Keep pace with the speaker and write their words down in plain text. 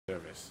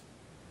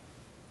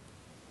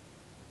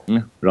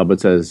Robert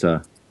says,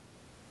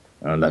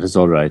 that is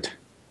all right.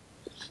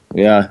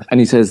 Yeah, and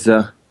he says,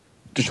 to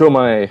show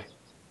my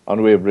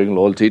unwavering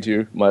loyalty to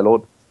you, my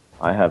lord,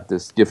 I have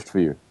this gift for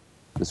you,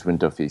 this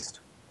winter feast.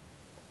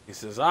 He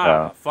says,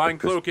 Uh, a fine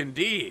cloak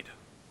indeed.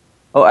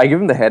 oh, I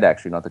give him the head,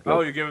 actually, not the Oh,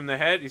 cloak. you give him the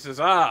head? He says,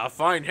 a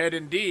fine head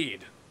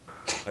indeed.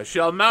 I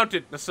shall mount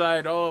it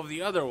beside all of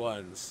the other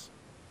ones.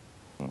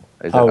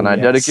 And I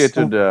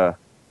dedicated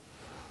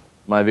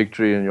my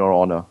victory in your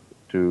honor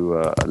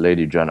to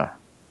Lady Jenna.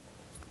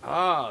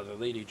 Ah, the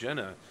Lady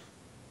Jenna.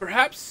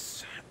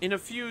 Perhaps in a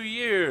few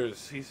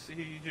years, he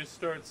just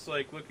starts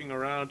like looking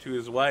around to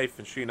his wife,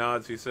 and she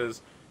nods. He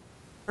says,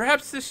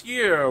 "Perhaps this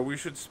year we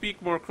should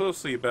speak more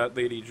closely about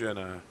Lady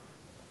Jenna.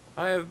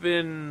 I have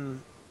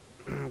been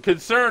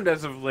concerned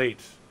as of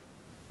late.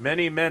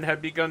 Many men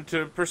have begun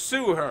to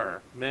pursue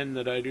her, men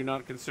that I do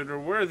not consider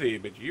worthy.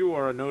 But you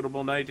are a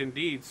notable knight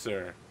indeed,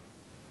 sir.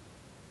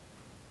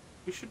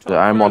 We should talk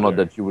I'm honored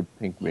further. that you would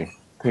think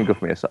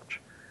of me as such.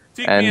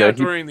 Seek me And out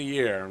he during the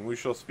year, and we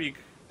shall speak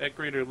at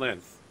greater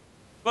length.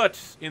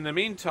 But in the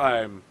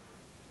meantime,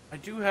 I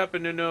do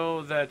happen to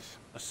know that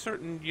a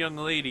certain young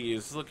lady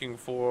is looking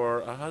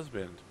for a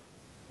husband,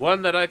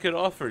 one that I could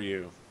offer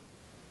you.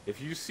 If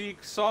you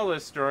seek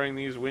solace during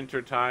these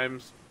winter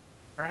times,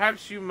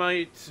 perhaps you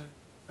might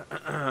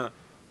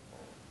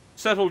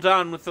settle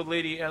down with the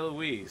Lady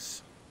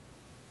Eloise.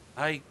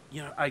 I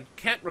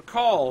can't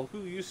recall who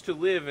used to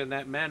live in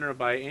that manor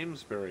by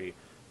Amesbury,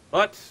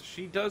 but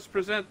she does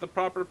present the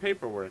proper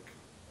paperwork.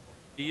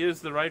 He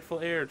is the rightful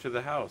heir to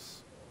the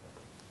house."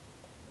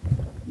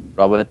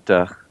 Robert,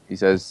 he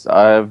says,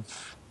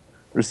 I've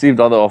received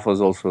other offers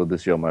also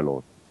this year, my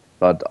lord,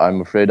 but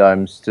I'm afraid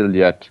I'm still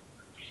yet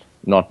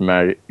not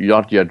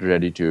yet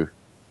ready to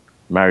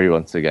marry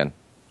once again.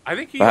 I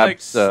think he like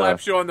Perhaps,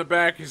 slaps you on the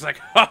back. He's like,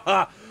 "Ha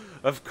ha!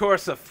 Of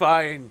course, a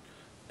fine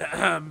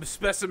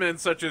specimen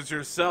such as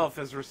yourself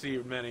has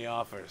received many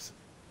offers.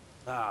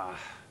 Ah,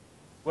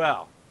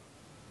 well,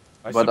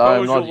 I but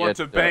I'm suppose not you'll want yet.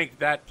 to bank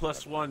that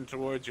 +1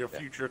 towards your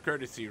future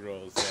courtesy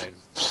rolls. Then,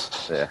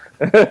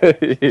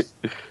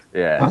 Yeah.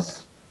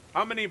 Yes.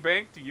 how many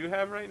bank do you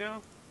have right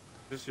now?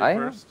 Just your I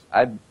have. first?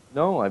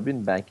 I've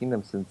been banking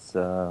them since.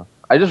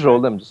 I just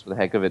rolled them just for the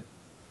heck of it,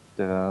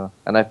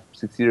 and I've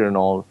succeeded in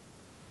all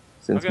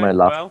since my Okay,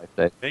 last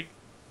well, fight.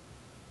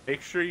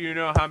 make sure you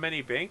know how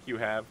many bank you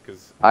have,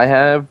 because I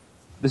have.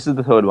 This is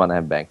the third one I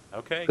have banked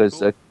okay, because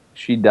cool.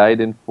 she died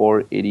in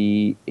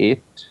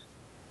 488,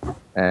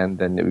 and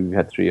then we've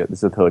had 3 years. This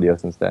is the third year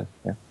since then.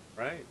 Yeah.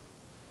 Right.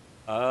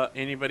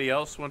 Anybody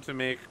else want to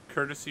make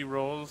courtesy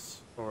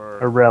rolls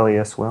or?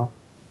 Aurelius will.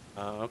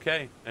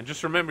 Okay, and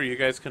just remember, you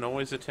guys can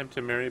always attempt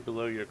to marry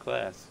below your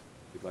class,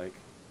 if you'd like,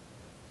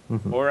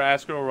 or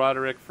ask Earl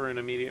Roderick for an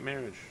immediate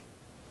marriage.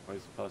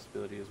 Always a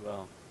possibility as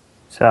well.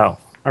 So,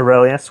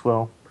 Aurelius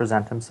will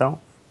present himself.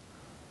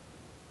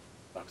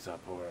 Fucks up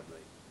horribly.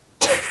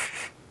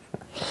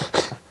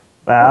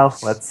 Well,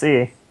 let's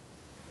see.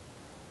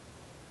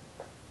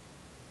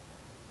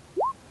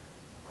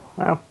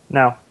 Well,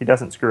 no, he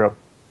doesn't screw up.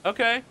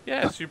 Okay,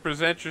 yes, you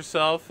present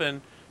yourself,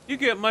 and you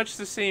get much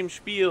the same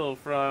spiel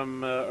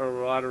from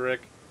Earl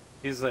Roderick.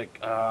 He's like,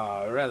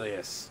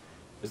 Aurelius,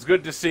 it's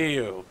good to see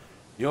you.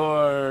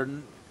 You're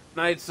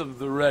Knights of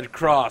the Red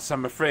Cross.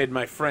 I'm afraid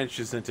my French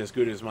isn't as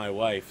good as my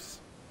wife's.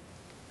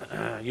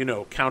 You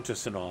know,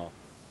 Countess and all.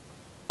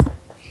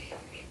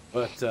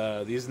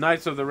 But these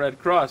Knights of the Red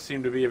Cross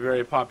seem to be a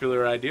very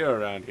popular idea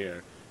around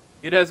here.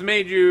 It has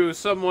made you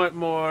somewhat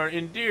more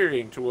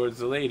endearing towards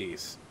the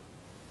ladies.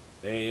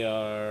 They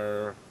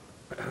are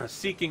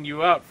seeking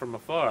you out from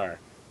afar.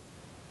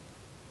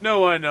 No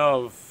one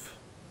of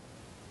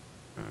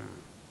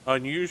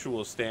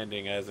unusual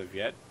standing as of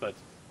yet, but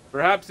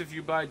perhaps if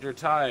you bide your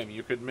time,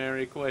 you could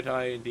marry quite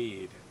high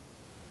indeed.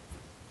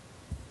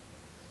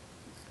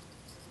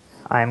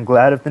 I am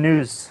glad of the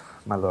news,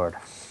 my lord.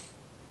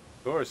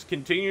 Of course,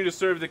 continue to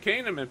serve the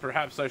kingdom, and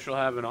perhaps I shall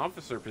have an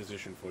officer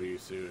position for you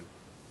soon.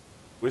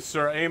 With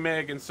Sir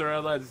Ameg and Sir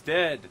Elad's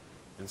dead,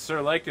 and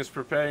Sir Lycus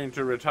preparing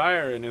to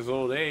retire in his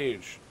old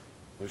age,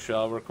 we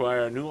shall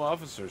require new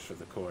officers for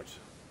the court.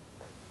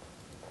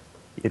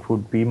 It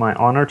would be my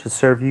honor to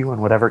serve you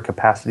in whatever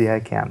capacity I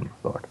can,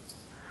 my lord.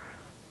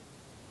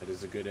 That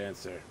is a good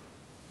answer.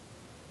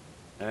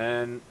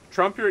 And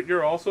Trump,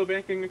 you're also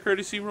banking a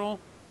courtesy roll?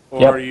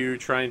 Or Yep. are you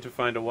trying to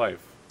find a wife?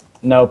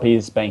 Nope,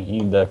 he's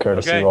banking the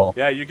courtesy Okay, roll.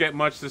 yeah, you get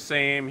much the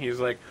same. He's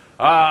like,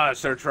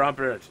 Sir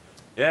Trumpet,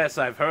 yes,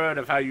 I've heard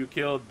of how you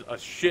killed a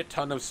shit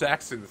ton of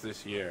Saxons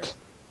this year.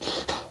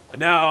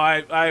 Now,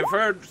 I've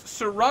heard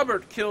Sir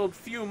Robert killed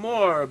few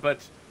more,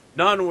 but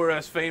none were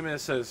as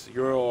famous as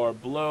your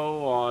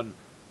blow on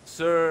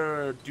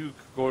Sir Duke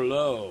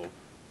Gorlow.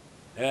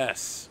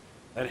 Yes,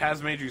 that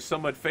has made you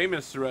somewhat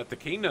famous throughout the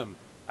kingdom.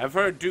 I've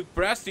heard Duke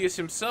Brastius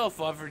himself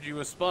offered you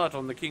a spot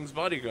on the king's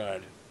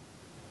bodyguard.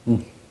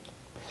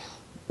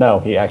 No,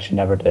 he actually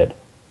never did.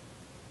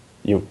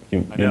 You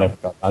never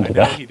got onto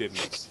that. He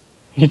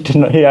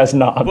didn't. He has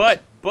not.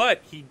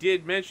 But he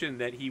did mention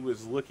that he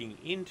was looking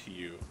into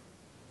you.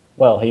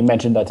 Well, he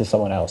mentioned that to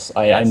someone else.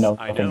 I Yes, know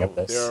I nothing know. of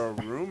this. There are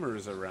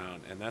rumors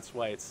around, and that's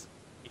why it's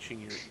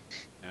reaching your ears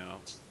now.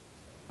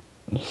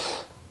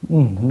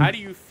 How do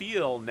you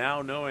feel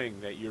now knowing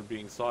that you're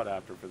being sought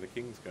after for the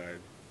King's Guard?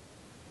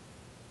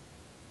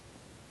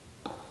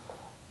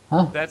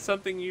 Huh? That's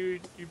something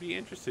you'd be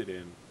interested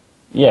in.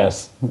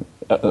 Yes.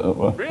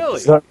 Really?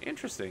 So,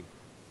 Interesting.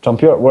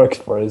 Jean-Pierre works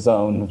for his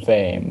own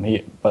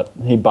fame, but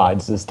he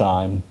bides his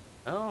time.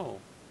 Oh.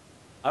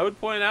 I would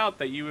point out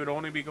that you would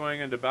only be going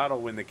into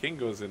battle when the king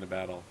goes into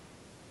battle.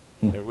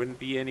 There wouldn't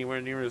be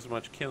anywhere near as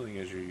much killing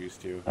as you're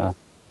used to.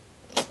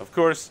 Of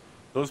course,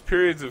 those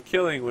periods of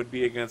killing would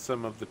be against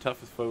some of the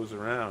toughest foes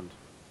around.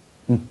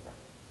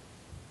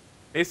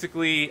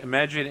 Basically,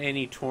 imagine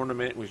any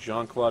tournament with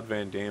Jean-Claude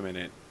Van Damme in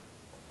it.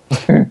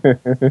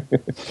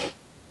 It's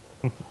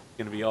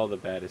gonna be all the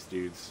baddest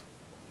dudes.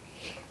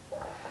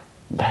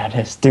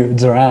 Baddest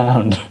dudes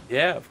around.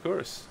 Yeah, of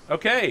course.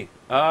 Okay.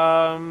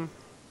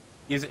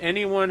 Is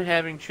anyone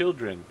having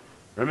children?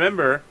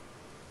 Remember,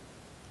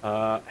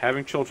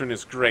 having children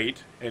is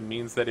great. It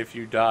means that if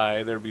you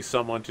die, there'll be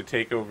someone to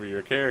take over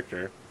your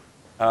character.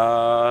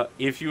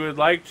 If you would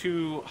like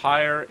to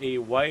hire a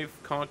wife,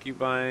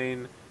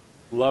 concubine,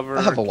 lover...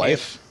 I have a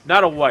wife.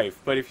 Not a wife,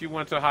 but if you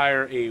want to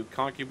hire a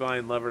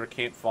concubine, lover,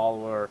 camp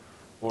follower,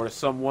 or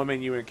some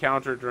woman you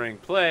encounter during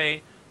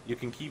play, you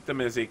can keep them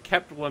as a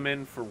kept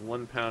woman for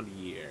 £1 a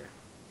year.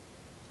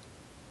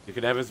 You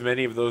can have as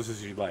many of those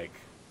as you like.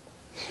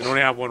 You can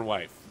only have one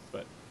wife,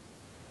 but...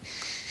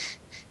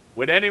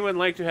 Would anyone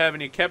like to have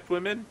any kept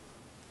women?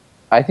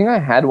 I think I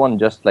had one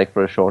just like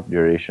for a short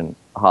duration.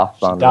 Half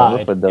pound.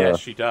 died. For the... Yes,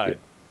 she died.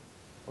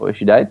 Oh,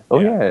 she died? Oh,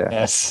 Yeah. yeah.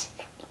 Yes.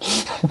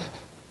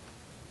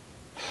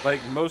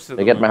 Like most of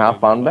I the get my women half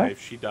in pound your back?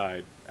 life, she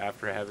died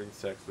after having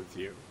sex with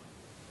you.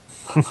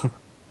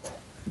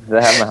 Did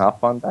I have my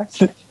half pound back?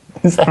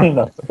 Is that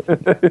enough?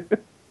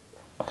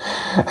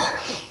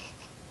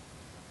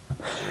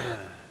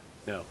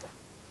 No.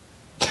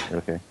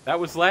 Okay. That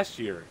was last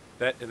year.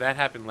 That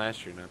happened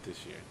last year, not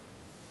this year.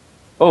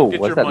 Oh, Get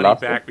was your that money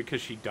last back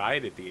because she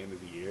died at the end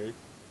of the year.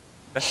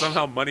 That's not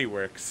how money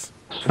works.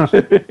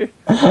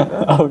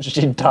 Oh,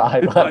 she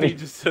died. Let Money me-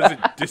 just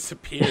doesn't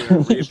disappear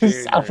and You reappear in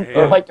your sound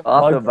hand. like a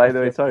Also, plug by for the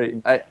way, this.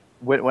 sorry.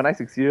 When I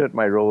succeeded at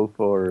my role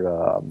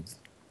for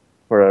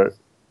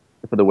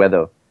the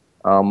weather,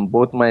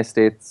 both my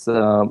states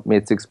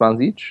made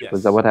 £6 each. Yes.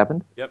 Was that what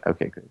happened? Yep.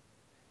 Okay, great.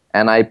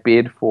 And I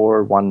paid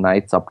for one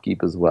night's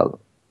upkeep as well.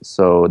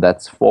 So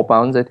that's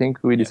 £4, I think.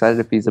 We decided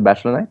if he's a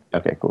bachelor knight.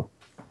 Yep. Okay, cool.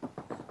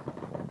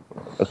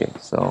 Okay,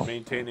 so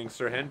Maintaining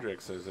Sir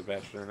Hendrix as a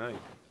bachelor knight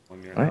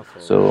on your all right.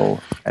 household. So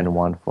and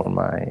one for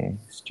my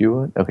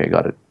steward. Okay,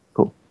 got it.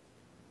 Cool.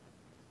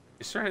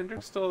 Is Sir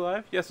Hendrix still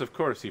alive? Yes, of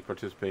course. He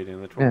participated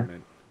in the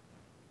tournament.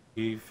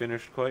 He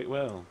finished quite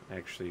well,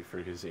 actually, for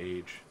his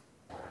age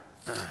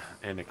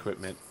and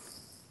equipment.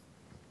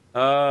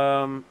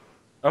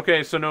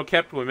 Okay, so no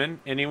kept women.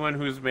 Anyone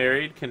who's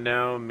married can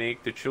now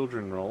make the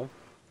children roll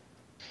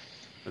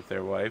with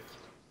their wife,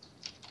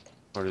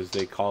 or as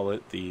they call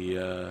it,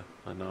 the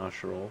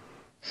Anash roll.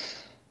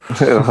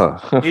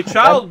 A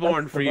child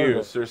born for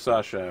you, Sir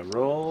Sasha.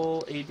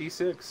 Roll a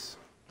d6.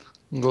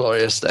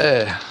 Glorious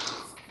day.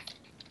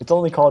 It's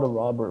only called a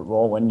Robert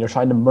roll when you're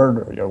trying to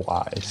murder your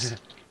wives.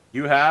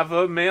 You have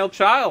a male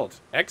child.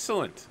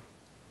 Excellent.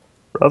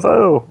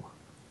 Bravo!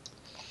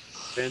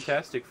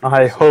 Fantastic. For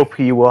I you, sir. hope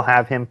he will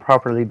have him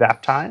properly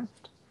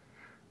baptized.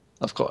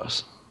 Of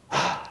course.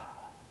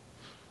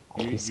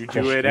 You These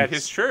do it at his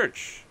Christians.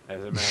 church,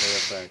 as a matter of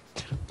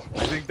fact.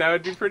 I think that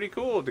would be pretty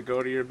cool to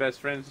go to your best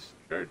friend's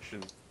church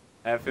and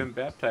have him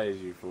baptize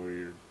you for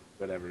your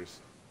whatevers.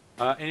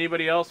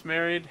 Anybody else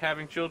married,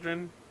 having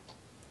children?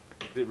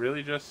 Is it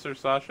really just Sir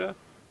Sasha?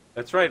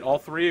 That's right, all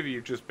three of you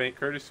just banked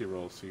courtesy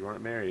rolls, so you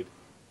weren't married.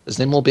 His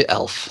name will be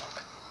Elf.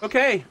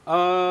 Okay,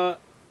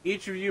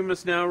 each of you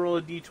must now roll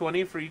a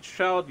d20 for each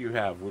child you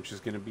have, which is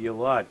going to be a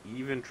lot.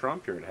 Even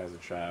Trumpyard has a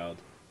child.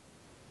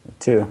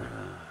 Two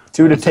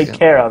to take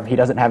care of. He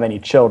doesn't have any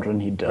children.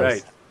 He does.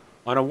 Right.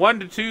 On a 1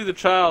 to 2, the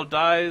child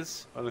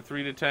dies. On a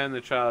 3 to 10, the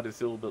child is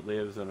ill but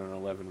lives. And on an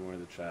 11, where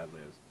the child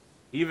lives.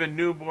 Even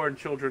newborn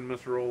children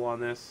must roll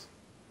on this.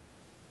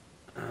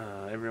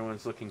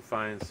 Everyone's looking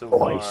fine so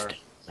Boy far. still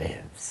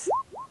lives.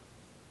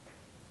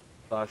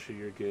 Sasha,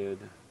 you're good.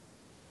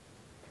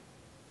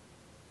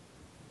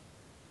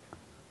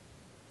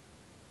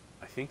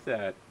 I think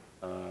that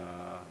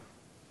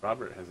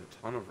Robert has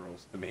a ton of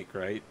rolls to make,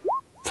 right?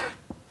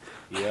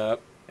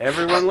 Yep.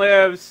 Everyone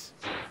lives.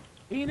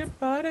 Peanut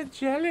butter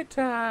jelly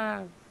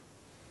time.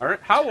 All right.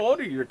 How old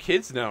are your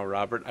kids now,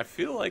 Robert? I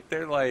feel like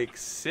they're like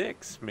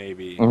 6,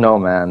 maybe. No,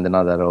 man, they're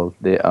not that old.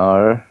 They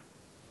are.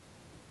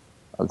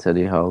 I'll tell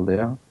you how old they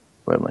are.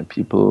 Where my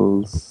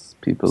people's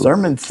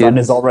Sermon's son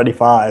kids. is already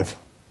 5.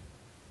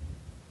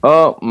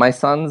 Oh, my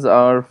sons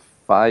are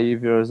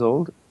 5 years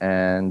old,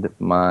 and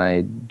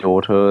my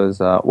daughters.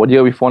 What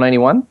year are we?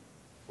 491.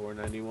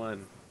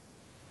 491.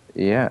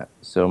 Yeah.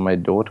 So my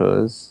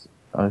daughters.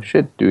 Oh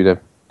shit, dude! I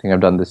think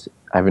I've done this.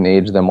 I haven't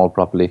aged them all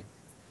properly.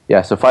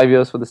 Yeah. So 5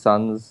 years for the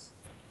sons,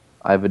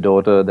 I have a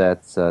daughter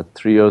that's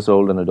 3 years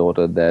old and a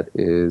daughter that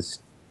is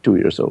 2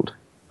 years old.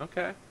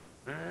 Okay.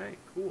 All right.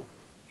 Cool.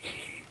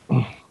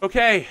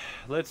 Okay.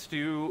 Let's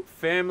do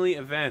family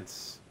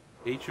events.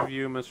 Each of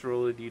you must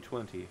roll a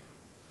d20.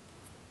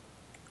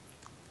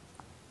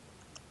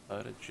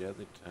 Out of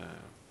jelly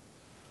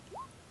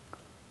time.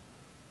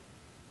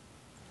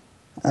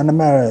 And a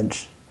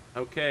marriage.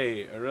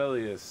 Okay,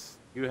 Aurelius,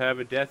 you have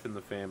a death in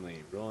the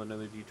family. Roll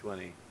another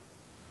d20.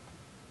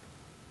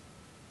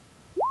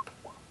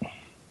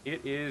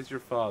 It is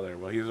your father.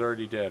 Well, he's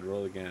already dead.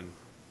 Roll again.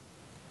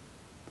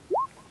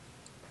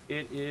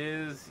 It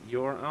is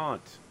your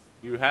aunt.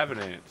 You have an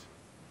aunt.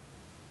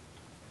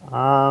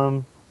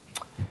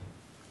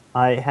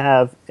 I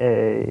have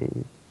a.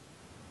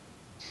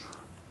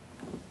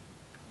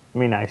 I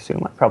mean, I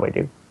assume I probably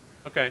do.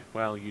 Okay,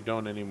 well, you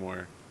don't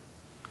anymore.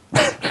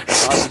 Not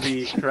to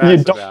be You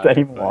crass don't about it,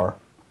 anymore.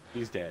 but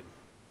he's dead.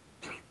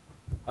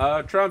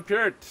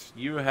 Trumpert,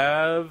 you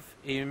have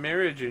a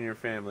marriage in your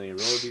family. Roll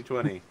a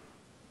d20.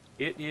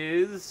 It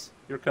is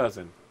your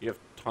cousin. You have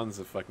tons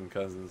of fucking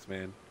cousins,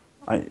 man.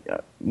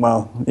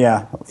 Well,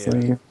 yeah. Yeah.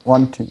 3,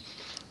 1, 2.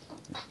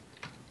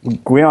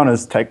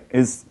 Guyana's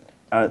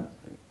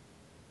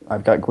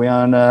I've got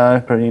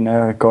Guyana,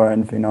 Karina,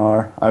 Corin,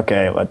 Finar.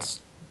 Okay,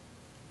 let's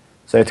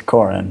say it's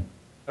Corin.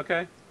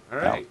 Okay, all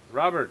right.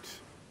 Robert,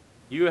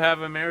 you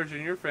have a marriage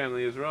in your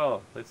family as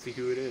well. Let's see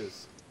who it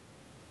is.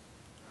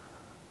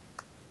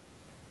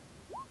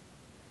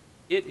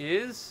 It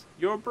is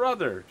your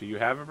brother. Do you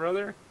have a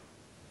brother?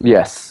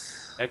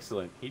 Yes.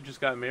 Excellent. He just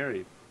got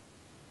married.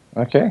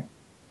 Okay.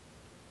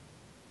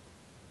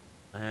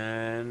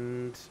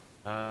 And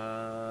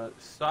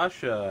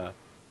Sasha,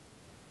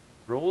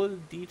 roll a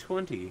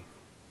d20.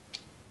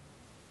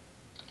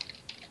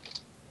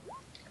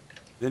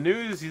 The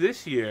news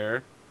this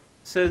year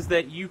says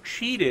that you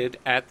cheated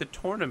at the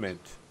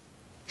tournament.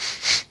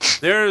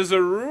 There's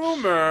a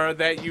rumor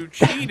that you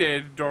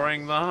cheated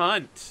during the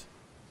hunt.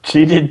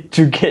 Cheated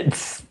to get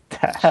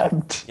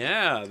stabbed.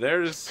 Yeah,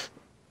 there's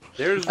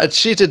I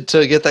cheated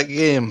to get that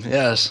game.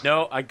 Yes.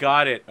 No, I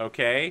got it,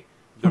 okay?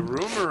 The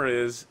rumor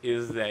is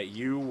that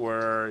you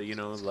were,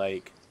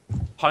 like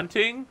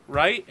hunting,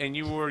 right? And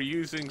you were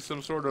using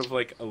some sort of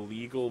like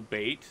illegal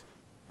bait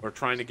or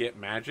trying to get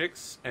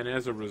magics, and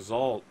as a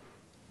result,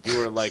 you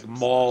were like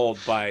mauled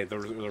by the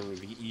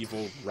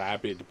evil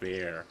rabid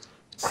bear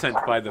sent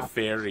by the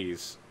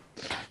fairies.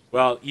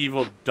 Well,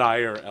 evil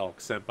dire elk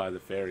sent by the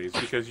fairies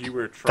because you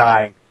were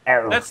trying.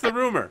 That's the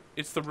rumor.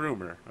 It's the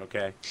rumor,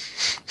 okay?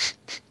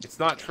 It's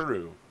not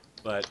true,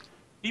 but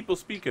people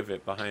speak of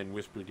it behind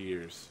whispered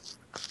ears.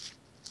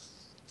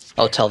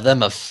 I'll tell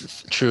them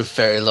true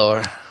fairy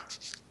lore.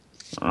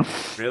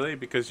 Really?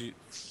 Because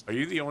are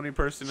you the only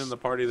person in the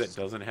party that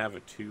doesn't have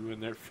a 2 in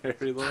their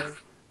fairy lore?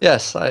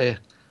 Yes, I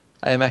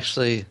am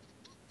actually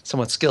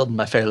somewhat skilled in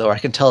my fairy lore. I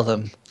can tell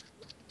them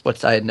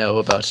what I know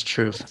about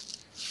truth.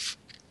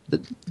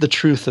 The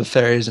truth of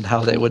fairies and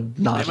how they would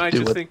not They might do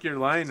just it. think you're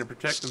lying to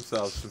protect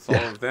themselves since all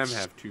of them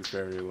have 2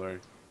 fairy lore.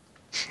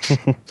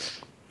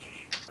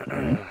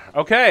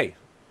 Okay.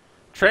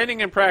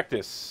 Training and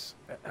practice.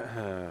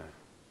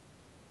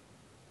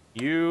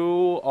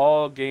 You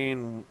all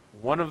gain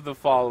one of the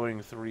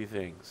following 3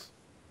 things.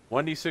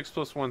 1d6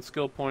 plus 1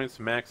 skill points,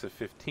 max of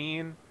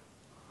 15.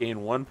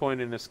 Gain 1 point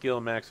in a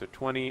skill, max of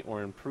 20.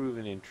 Or improve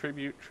in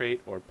attribute,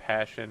 trait, or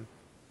passion.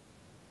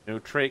 No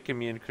trait can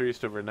be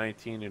increased over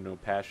 19, and no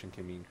passion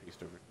can be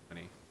increased over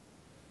 20.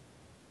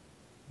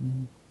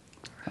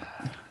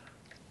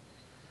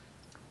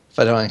 If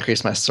I don't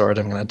increase my sword,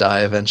 I'm going to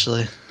die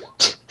eventually.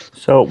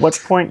 So, what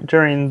point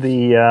during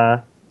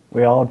the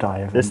We all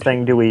die. this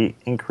thing do we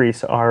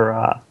increase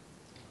our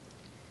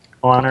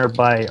honor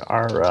by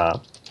our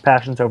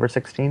passions over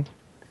 16?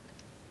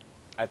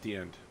 At the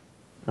end.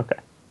 Okay.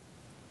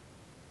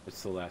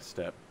 It's the last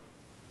step.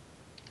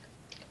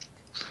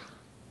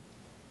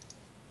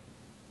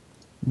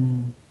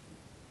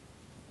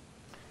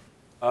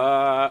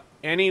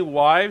 Any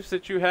wives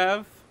that you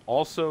have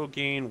also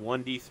gain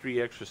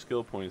 1d3 extra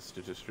skill points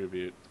to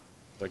distribute.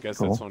 So I guess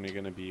Cool. that's only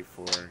going to be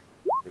for the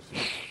person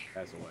who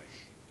has a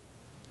wife.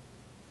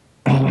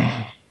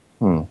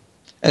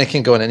 And it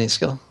can go in any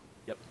skill?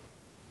 Yep.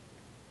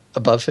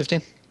 Above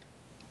 15?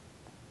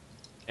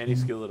 Any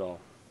skill at all.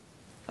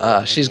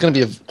 She's going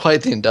to be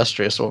quite the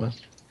industrious woman.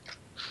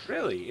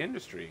 Really?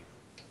 Industry?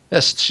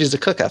 Yes, she's a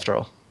cook after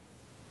all.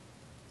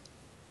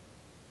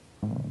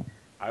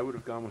 I would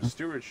have gone with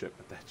stewardship,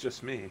 but that's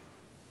just me.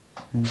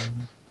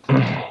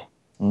 I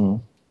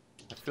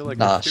feel like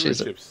Nah, her she's a-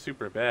 stewardship's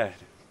super bad.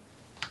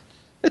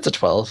 It's a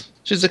 12.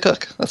 She's a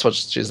cook. That's what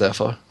she's there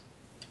for.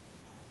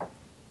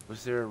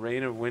 Was there a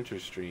Reign of Winter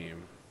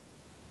stream?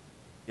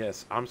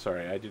 Yes, I'm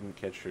sorry, I didn't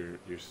catch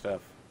your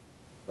stuff.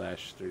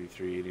 Flash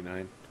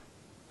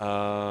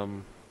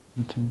 3389.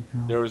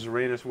 There was a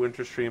Reign of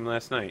Winter stream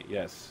last night,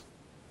 yes.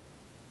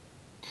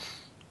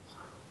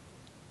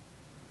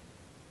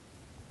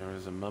 There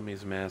was a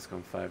Mummy's Mask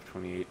on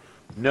 5/28.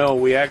 No,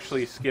 we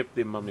actually skipped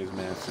the Mummy's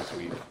Mask this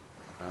week.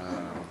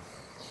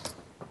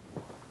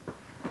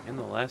 And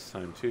the last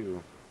time,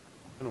 too.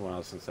 been a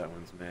while since that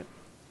one's met.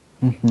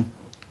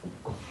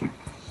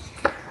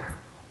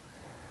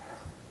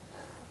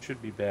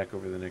 Should be back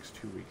over the next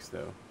 2 weeks,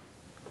 though.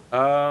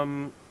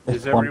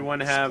 Does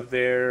everyone have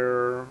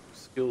their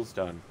skills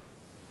done?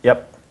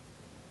 Yep.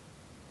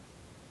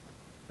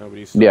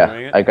 Nobody's still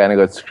doing Yeah, it? I kind of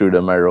got screwed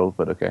on my roll,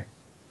 but okay.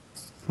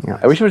 Yeah.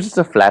 I wish it was just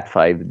a flat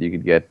 5 that you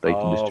could get, like,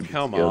 to Oh, distribute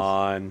come skills.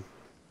 on.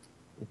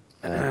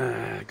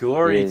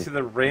 Glory Yeah. to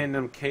the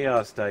random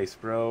chaos dice,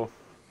 bro.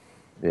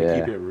 Yeah.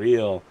 Keep it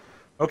real.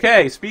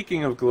 Okay,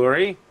 speaking of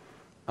glory,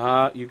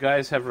 you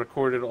guys have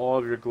recorded all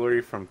of your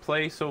glory from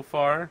play so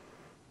far.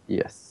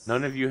 Yes.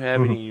 None of you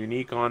have any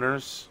unique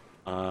honors.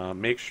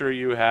 Make sure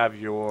you have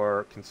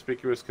your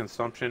conspicuous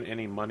consumption,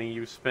 any money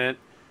you spent.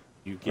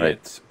 You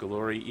get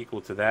glory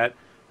equal to that.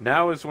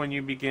 Now is when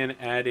you begin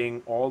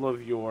adding all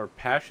of your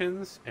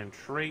passions and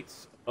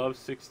traits of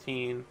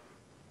 16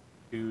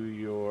 to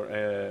your...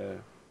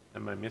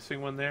 am I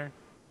missing one there?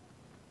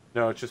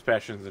 No, it's just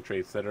passions and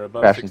traits that are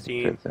above Passions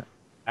 16. and traits,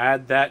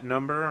 Add that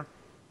number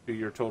to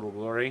your total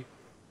glory.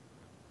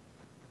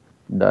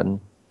 yeah.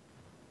 Done.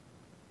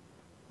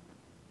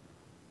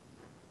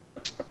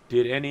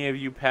 Did any of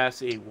you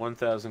pass a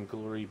 1,000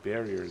 glory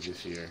barrier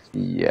this year?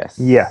 Yes.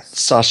 Yes.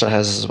 Sasha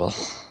has as well.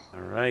 All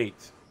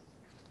right.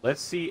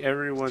 Let's see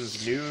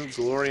everyone's new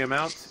glory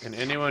amount, and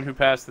anyone who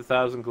passed the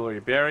 1,000 glory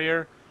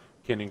barrier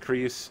can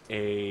increase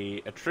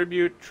a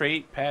attribute,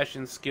 trait,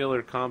 passion, skill,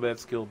 or combat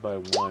skill by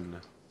 1.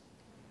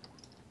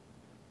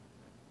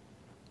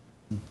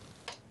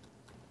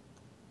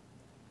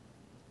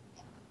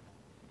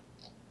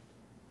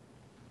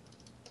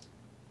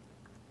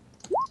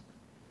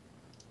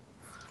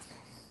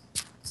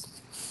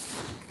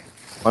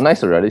 Oh,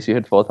 nice already. So you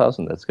hit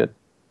 4,000. That's good.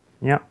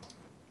 Yeah.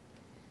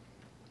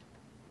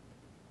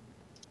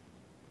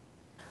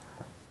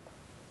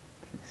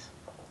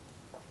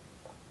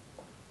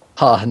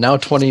 Now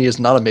 20 is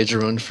not a major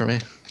wound for me.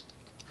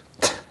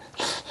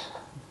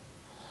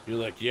 You're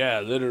like,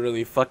 yeah,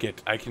 literally, fuck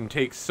it. I can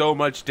take so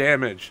much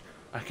damage.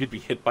 I could be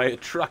hit by a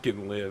truck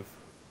and live.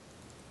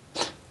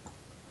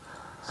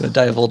 Gonna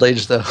die of old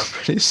age though,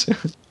 pretty soon.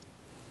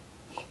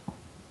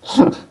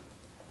 How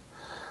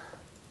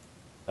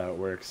it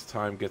works.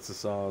 Time gets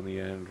us all in the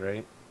end,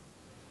 right?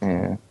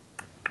 Yeah.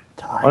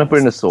 I want to put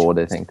in a sword,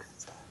 I think.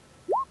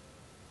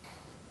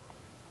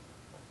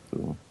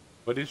 Ooh.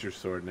 What is your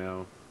sword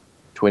now?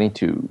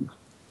 22.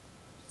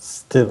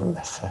 Still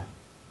lesser.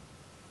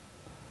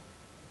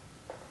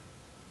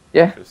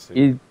 Yeah.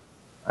 Interesting.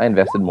 I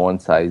invested more in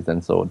size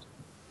than sword.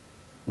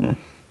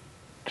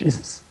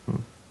 Jesus.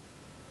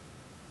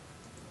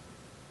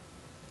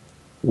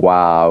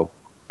 Wow.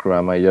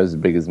 Grandma, you're as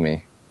big as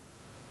me.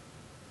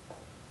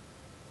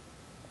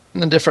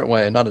 In a different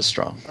way, not as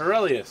strong.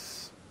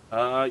 Aurelius,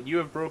 you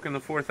have broken the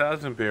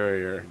 4,000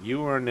 barrier.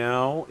 You are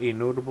now a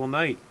notable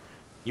knight.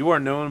 You are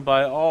known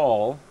by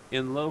all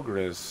in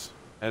Logres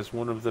as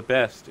one of the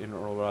best in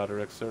Earl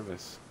Roderick's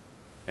service,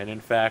 and in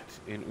fact,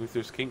 in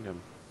Uther's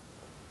kingdom.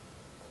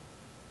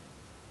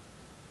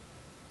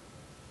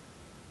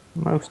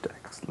 Most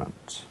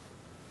excellent.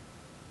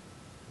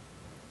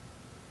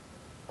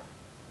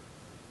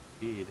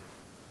 Indeed.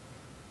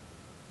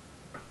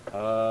 Who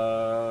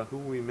are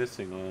we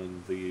missing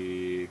on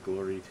the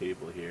glory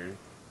table here?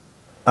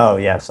 Oh,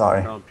 yeah,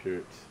 sorry.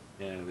 Compute.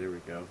 Yeah, there we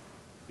go.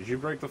 Did you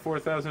break the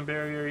 4,000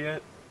 barrier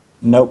yet?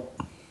 Nope.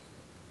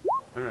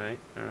 Alright,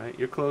 alright.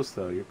 You're close,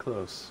 though. You're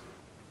close.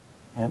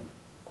 Yep.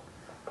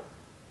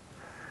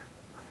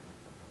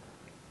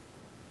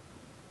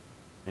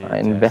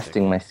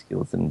 Investing my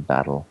skills in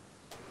battle.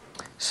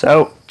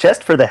 So,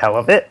 just for the hell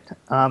of it,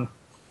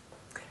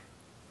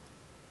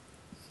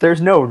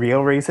 there's no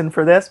real reason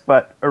for this,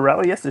 but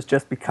Aurelius is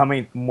just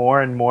becoming more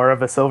and more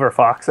of a silver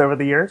fox over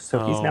the years,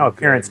 so he's now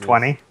appearance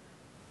goodness. 20.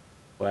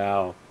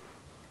 Wow.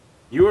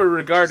 You are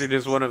regarded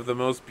as one of the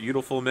most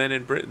beautiful men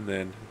in Britain,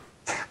 then.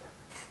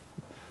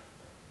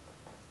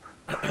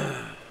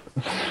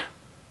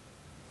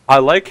 I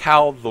like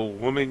how the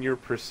woman you're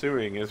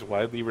pursuing is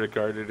widely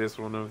regarded as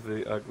one of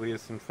the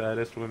ugliest and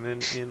fattest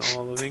women in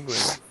all of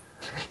England.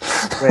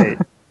 Wait,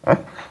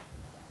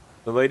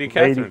 The Lady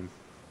Catherine.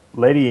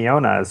 Lady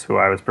Iona is who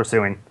I was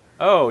pursuing.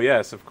 Oh,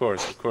 yes, of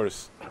course, of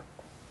course.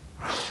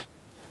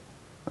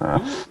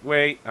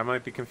 Wait, I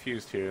might be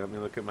confused here. Let me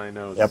look at my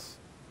notes. Yep.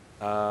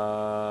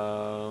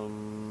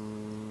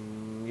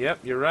 Yep,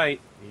 you're right.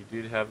 You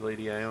did have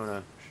Lady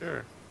Iona.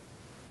 Sure.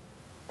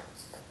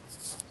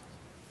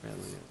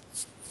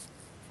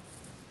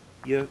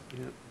 Yep,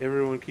 yep.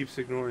 Everyone keeps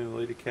ignoring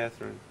Lady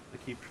Catherine. I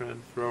keep trying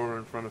to throw her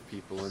in front of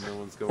people and no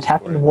one's going It for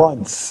happened it.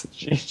 once.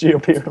 She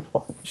appeared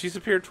once. She's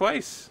appeared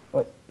twice.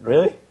 What?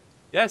 Really?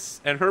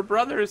 Yes, and her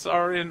brothers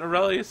are in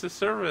Aurelius'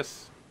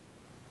 service.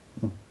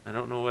 I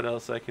don't know what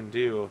else I can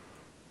do.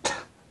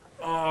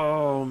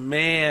 Oh,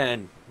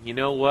 man. You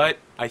know what?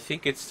 I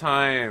think it's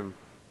time.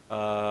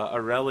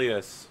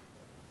 Aurelius.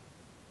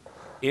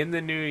 In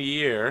the new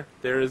year,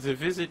 there is a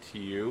visit to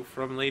you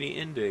from Lady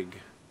Indig.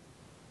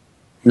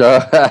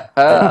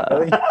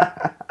 Really?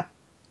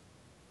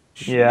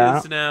 She Yeah.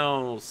 is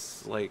now,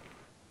 like,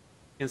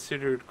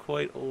 considered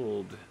quite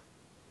old.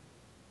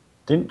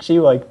 Didn't she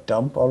like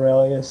dump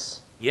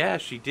Aurelius? Yeah,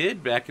 she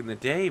did back in the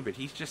day, but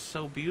he's just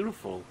so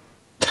beautiful.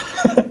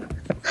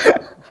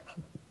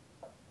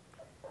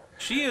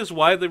 She is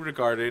widely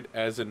regarded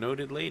as a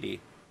noted lady.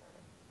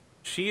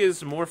 She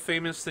is more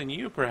famous than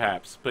you,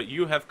 perhaps, but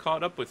you have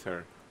caught up with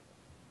her.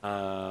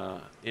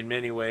 In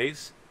many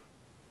ways.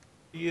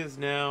 She is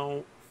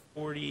now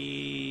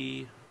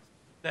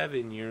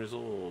 47 years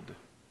old.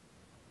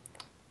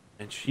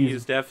 And she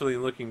is definitely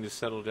looking to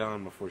settle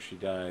down before she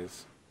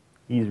dies.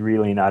 He's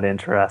really not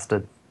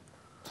interested.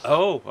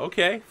 Oh,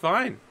 okay,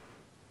 fine.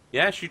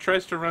 Yeah, she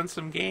tries to run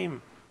some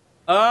game.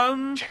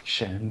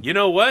 You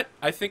know what?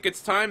 I think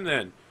it's time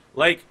then.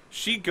 Like,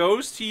 she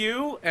goes to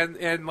you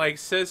and like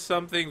says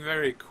something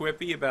very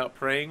quippy about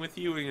praying with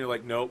you, and you're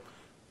like, nope.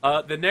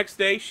 The next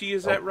day, she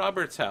is at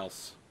Robert's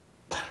house.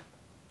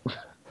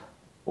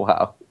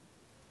 Wow.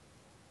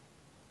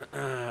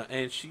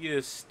 And she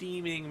is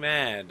steaming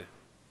mad.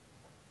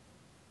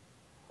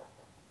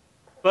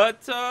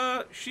 But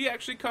she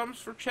actually comes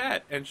for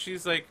chat, and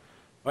she's like,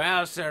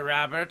 well, Sir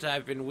Robert,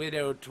 I've been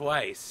widowed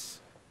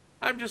twice.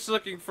 I'm just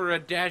looking for a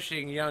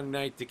dashing young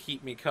knight to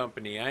keep me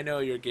company. I know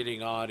you're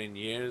getting on in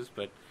years,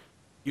 but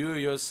you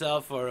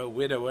yourself are a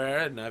widower,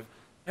 and I've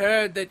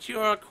heard that you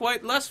are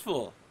quite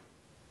lustful.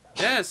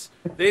 Yes,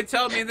 they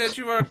tell me that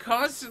you are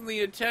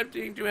constantly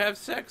attempting to have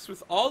sex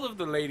with all of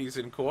the ladies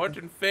in court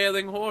and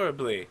failing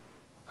horribly.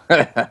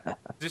 Is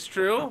this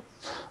true?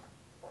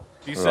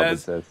 She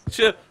says.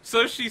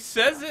 So she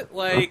says it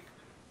like.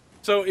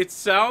 So it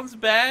sounds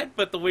bad,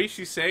 but the way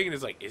she's saying it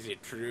is like, is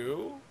it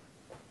true?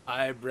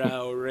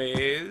 Eyebrow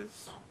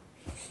raise.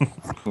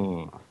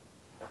 So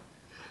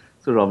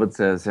Robert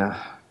says,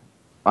 yeah,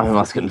 I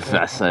must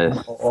confess, I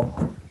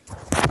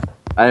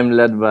am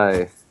led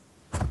by.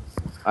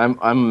 I'm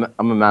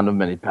a man of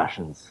many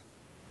passions.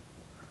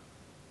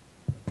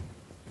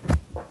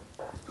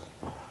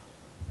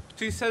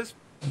 She says,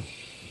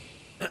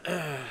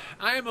 I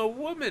am a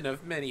woman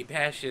of many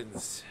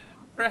passions.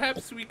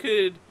 Perhaps we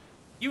could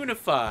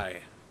unify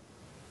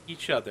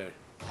each other.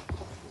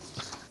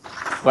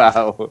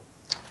 Wow.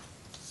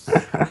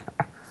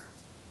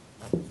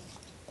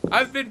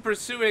 I've been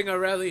pursuing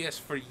Aurelius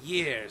for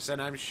years,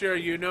 and I'm sure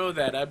you know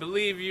that. I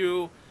believe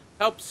you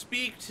helped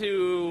speak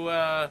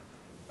to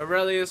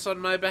Aurelius on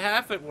my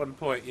behalf at one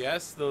point,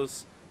 yes?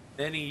 Those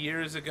many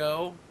years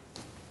ago.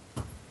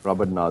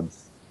 Robert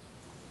nods.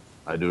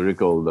 I do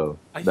recall, though.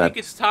 I think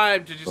it's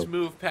time to just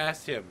move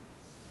past him.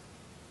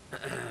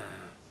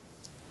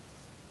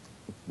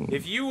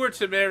 If you were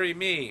to marry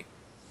me,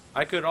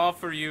 I could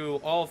offer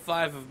you all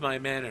 5 of my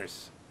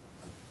manors.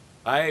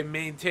 I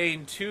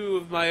maintain 2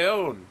 of my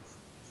own,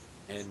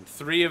 and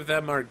 3 of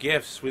them are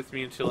gifts with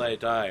me until I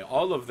die.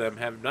 All of them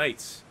have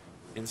knights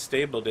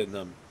enstabled in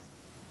them.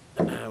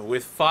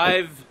 With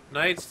 5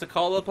 knights to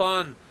call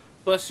upon,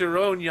 plus your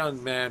own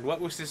young man. What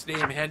was his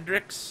name?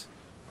 Hendrix?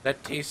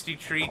 That tasty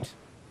treat?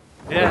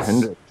 Yes.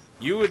 Hendrix.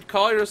 You would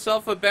call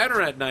yourself a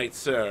banneret knight,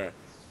 sir.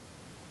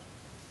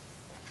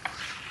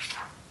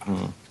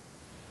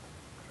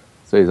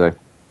 So he's like,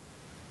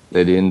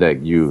 Lady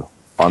Indeg, you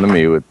honor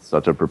me with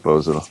such a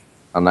proposal.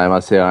 And I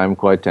must say I'm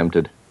quite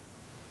tempted.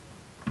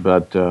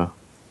 But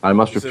I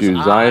must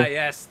refuse.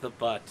 Yes, the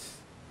but.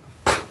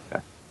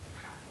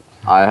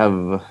 I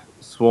have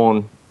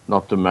sworn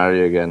not to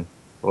marry again,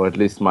 or at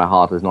least my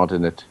heart is not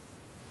in it.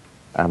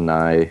 And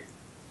I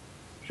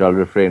shall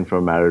refrain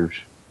from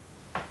marriage.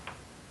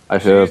 I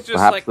fear She's just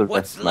perhaps like,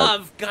 what's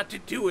love got to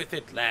do with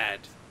it,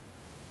 lad?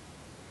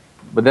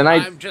 But then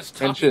I'm just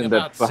talking mentioned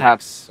about that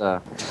perhaps.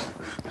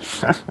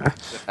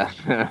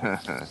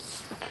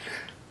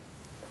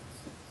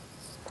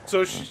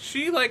 So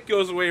she like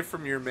goes away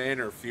from your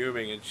manor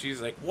fuming, and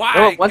she's like,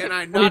 "Why can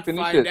I not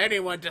find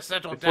anyone to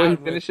settle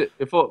down with?"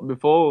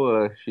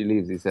 Before she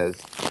leaves, he says,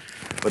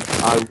 "But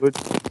I would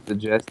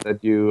suggest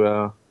that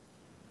you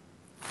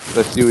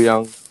pursue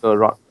young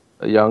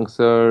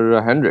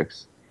Sir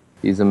Hendrix.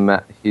 He's an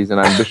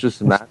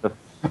ambitious man of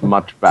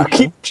much passion."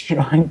 Keep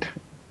trying to.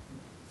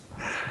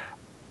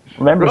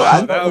 Remember,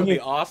 Bro, that would be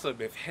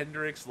awesome if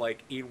Hendrix,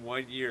 like in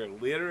 1 year,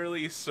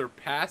 literally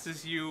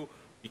surpasses you,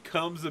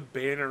 becomes a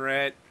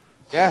banneret.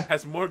 Yeah,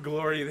 has more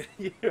glory than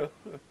you.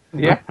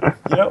 Yeah,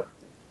 you know,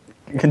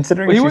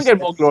 considering well, he wouldn't get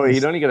more glory.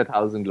 He'd only get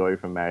 1,000 glory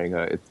from marrying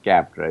her. It's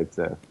capped, right?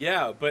 So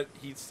yeah, but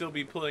he'd still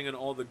be pulling in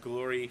all the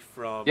glory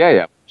from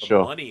the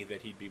sure. money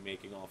that he'd be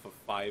making off of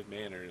 5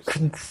 manors.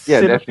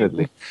 Yeah,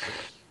 definitely,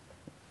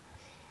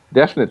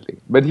 definitely.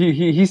 But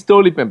he's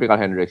totally pimping out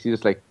Hendrix. He's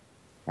just like,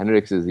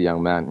 Hendrix is a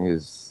young man.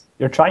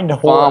 You're trying to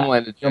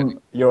hold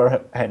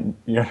your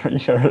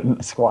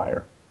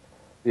squire.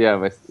 Yeah,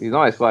 but he's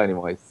not a squire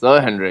anymore. He's Sir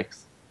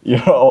Hendrix.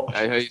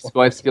 He's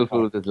quite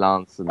skillful with his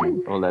lance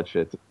and all that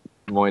shit.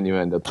 More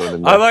innuendo thrown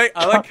in there.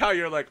 I like how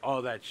you're like,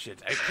 all that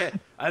shit.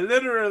 I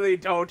literally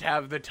don't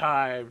have the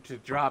time to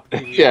drop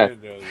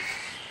innuendos.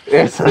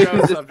 Yes.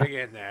 Throw something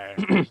in there.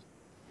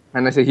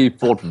 And I say he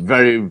fought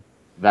very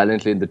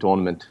valiantly in the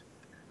tournament,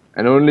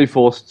 and only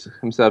forced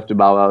himself to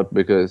bow out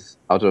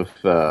out of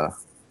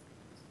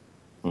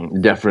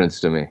deference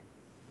to me.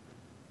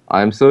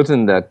 I am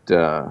certain that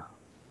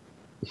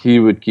he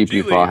would keep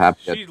She me far leaves.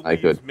 happier She than I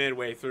could. leaves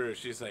midway through.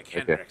 She's like, Okay.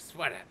 Hendrix,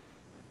 what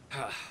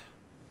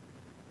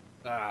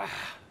a...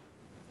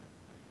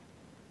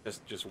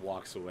 just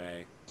walks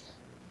away.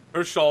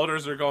 Her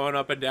shoulders are going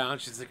up and down.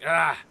 She's like,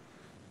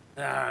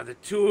 the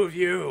two of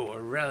you,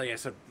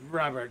 Aurelius and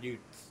Robert, you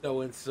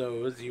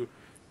so-and-sos, you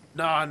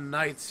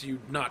non-knights, you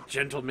not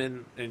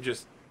gentlemen, and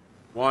just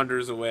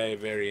wanders away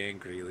very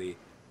angrily.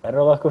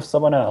 Better luck with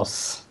someone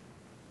else.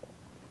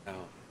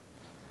 Oh.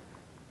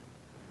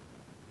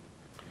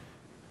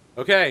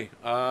 Okay,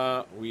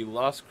 we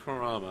lost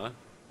Kurama.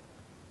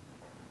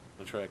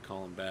 I'll try to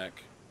call him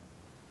back.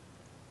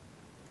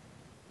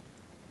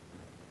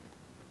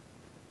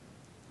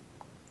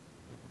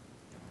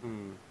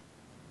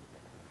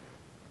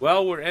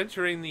 Well, we're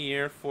entering the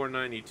year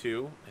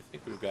 492. I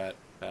think we've got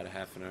about a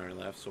half an hour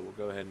left, so we'll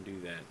go ahead and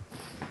do that.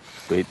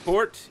 Sweet.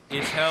 Court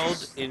is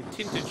held in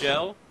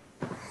Tintagel.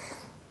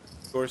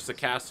 Of course, the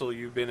castle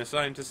you've been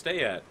assigned to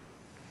stay at.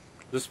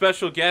 The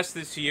special guests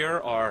this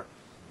year are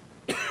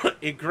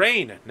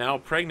Igraine, now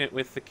pregnant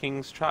with the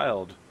king's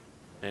child,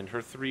 and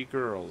her 3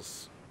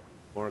 girls,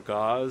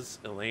 Morgause,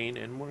 Elaine,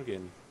 and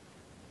Morgan.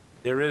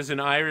 There is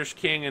an Irish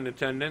king in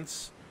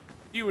attendance.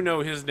 You know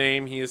his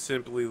name. He is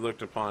simply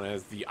looked upon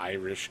as the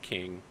Irish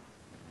king,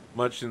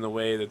 much in the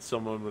way that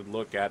someone would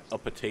look at a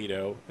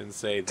potato and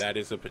say, that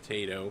is a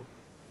potato.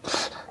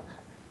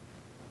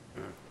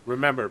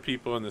 Remember,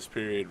 people in this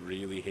period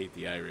really hate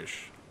the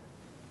Irish.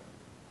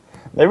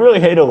 They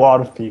really hate a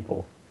lot of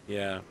people.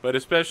 Yeah, but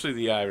especially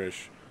the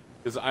Irish.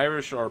 Because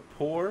Irish are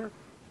poor,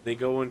 they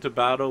go into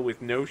battle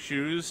with no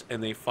shoes,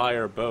 and they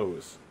fire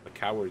bows, a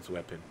coward's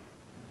weapon.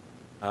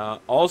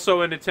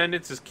 Also in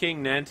attendance is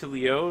King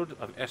Nantiliode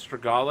of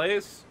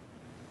Estragales,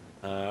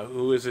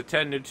 who is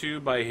attended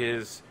to by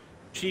his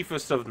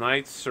chiefest of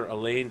knights, Sir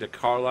Alain de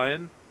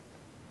Carline.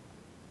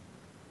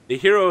 The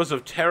heroes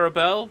of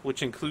Terabel,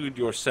 which include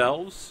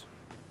yourselves.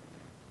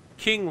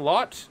 King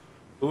Lot,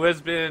 who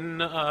has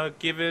been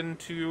given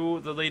to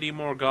the Lady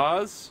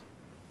Morgause.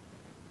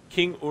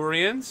 King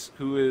Uriens,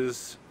 who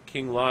is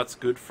King Lot's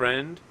good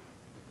friend.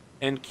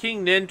 And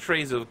King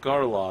Nentres of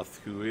Garloth,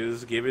 who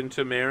is given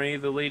to marry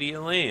the Lady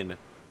Elaine.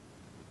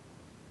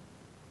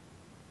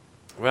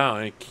 Wow,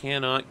 I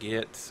cannot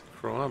get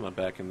Kurama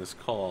back in this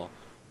call.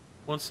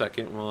 1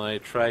 second while I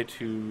try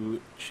to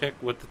check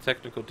what the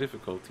technical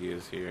difficulty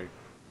is here.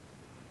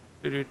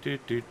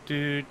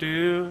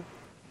 Do-do-do-do-do-do.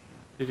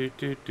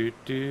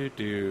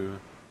 Do-do-do-do-do-do.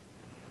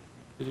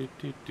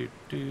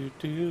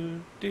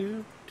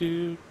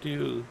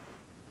 Do-do-do-do-do-do-do.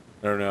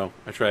 I don't know.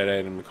 I tried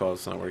adding the call,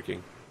 it's not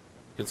working.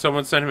 Can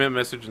someone send him a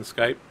message in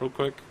Skype real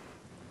quick?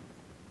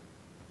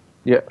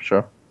 Yeah,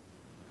 sure.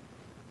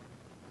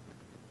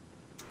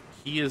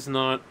 He is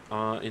not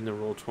in the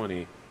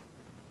Roll20.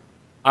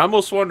 I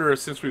almost wonder if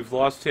since we've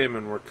lost him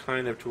and we're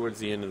kind of towards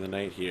the end of the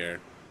night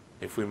here,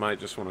 if we might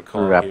just want to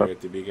call Wrap here up.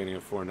 at the beginning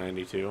of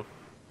 492.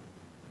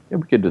 Yeah,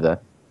 we could do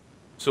that.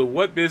 So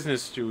what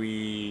business do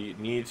we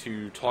need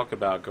to talk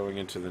about going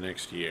into the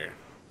next year?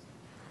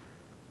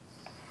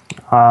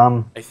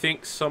 I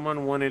think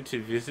someone wanted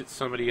to visit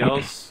somebody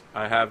else.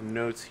 I have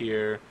notes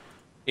here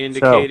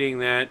indicating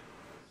that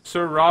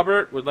Sir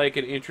Robert would like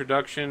an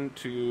introduction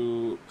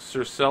to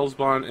Sir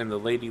Selsbon and the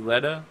Lady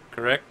Leda,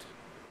 correct?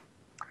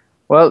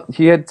 Well,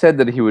 he had said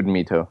that he would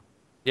meet her.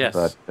 Yes.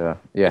 But,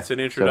 yeah. It's an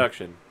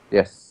introduction. So,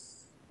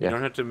 yes. You Yeah.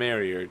 don't have to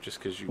marry her just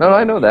because you... No,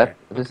 I know that. Her.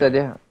 As I said,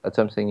 yeah. That's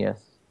why I'm saying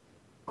yes.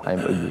 I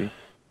agree.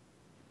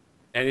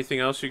 Anything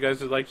else you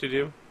guys would like to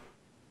do?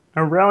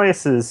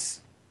 Aurelius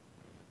is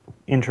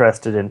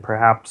interested in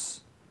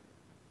perhaps,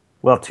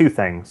 well, 2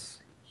 things.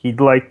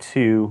 He'd like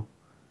to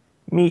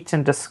meet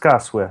and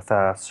discuss with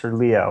Sir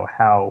Leo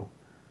how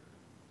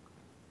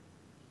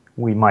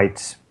we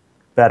might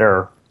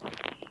better,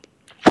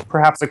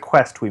 perhaps a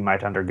quest we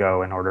might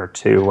undergo in order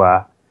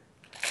to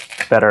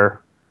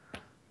better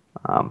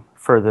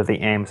further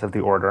the aims of the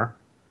Order.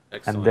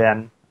 Excellent. And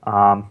then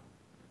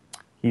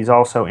he's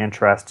also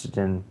interested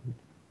in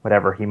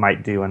whatever he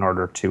might do in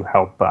order to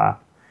help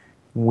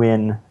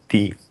win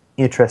the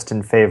interest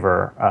and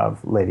favor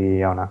of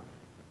Lady Iona.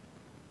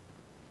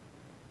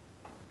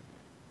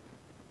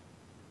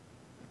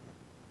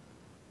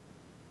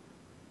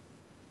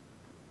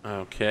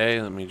 Okay,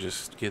 let me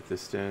just get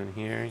this down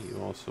here. You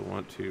also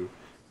want to...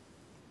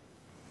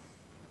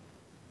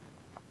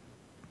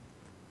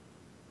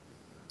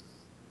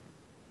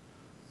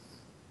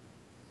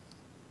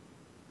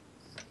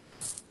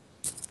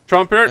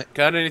 Trumpet,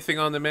 got anything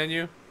on the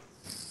menu?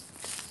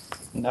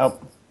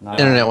 Nope.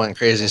 Internet went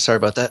crazy. Sorry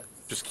about that.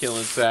 Just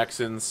killing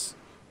Saxons.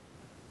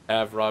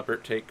 Have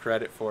Robert take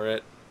credit for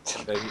it.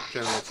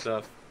 General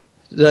stuff.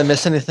 Did I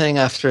miss anything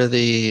after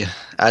the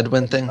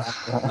Adwin thing?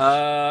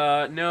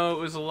 No, it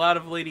was a lot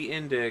of Lady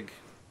Indig.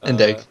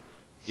 Indig.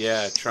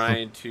 Yeah,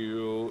 trying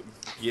to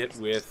get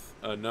with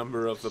a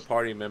number of the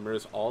party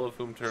members, all of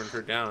whom turned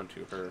her down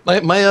to her.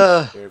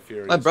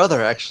 My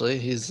brother actually,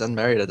 he's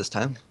unmarried at this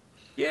time.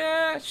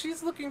 Yeah,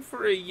 she's looking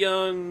for a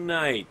young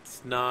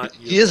knight, not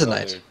your He is a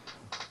brother. knight.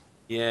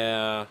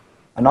 Yeah.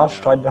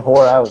 Anosh tried to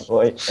whore out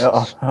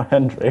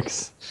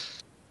Hendrix.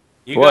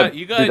 You What? got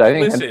Dude, I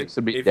think listen, Hendrix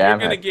would be if you're damn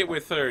gonna happy. get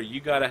with her, you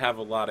gotta have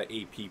a lot of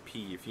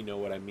APP, if you know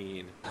what I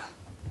mean.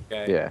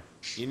 Okay? Yeah.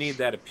 You need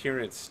that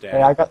appearance stat.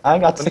 Hey, I got I've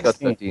only got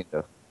 16. 13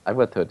 though. I've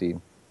got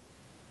 13.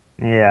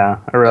 Yeah,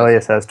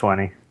 Aurelius has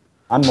 20.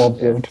 I'm more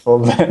beautiful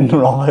than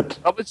Robert.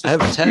 Robert's I have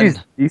just, 10. he's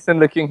decent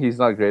looking. He's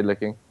not great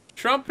looking.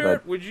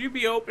 Trumpet, would you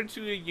be open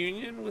to a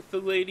union with the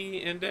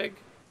lady Indeg?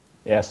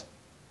 Yes.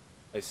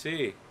 I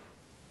see.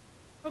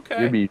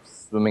 Okay. You'd be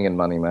swimming in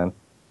money, man.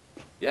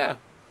 Yeah.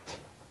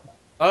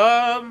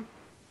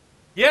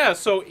 Yeah,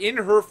 so in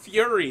her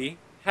fury,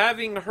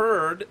 having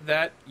heard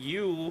that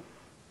you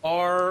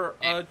are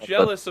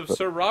jealous of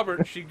Sir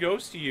Robert, she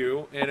goes to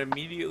you and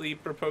immediately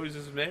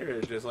proposes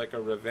marriage as like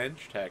a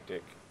revenge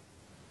tactic.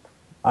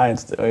 I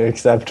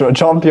accept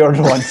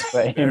Champion wants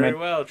Very payment.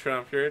 well,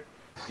 Trumpet.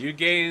 You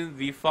gain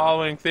the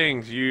following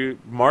things. You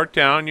mark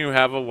down you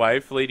have a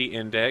wife, Lady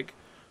Indeg.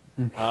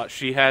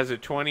 She has a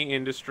 20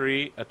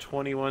 industry, a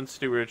 21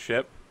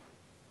 stewardship.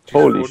 She's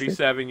Holy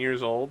 47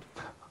 years old.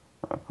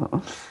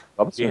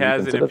 Robert's She gonna be has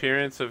an considered.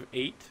 appearance of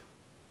 8.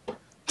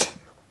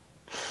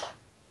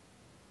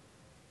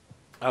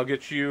 I'll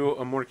get you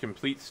a more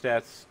complete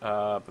stats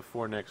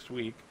before next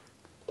week.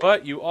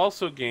 But you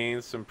also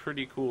gain some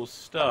pretty cool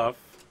stuff,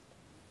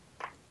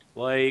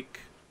 like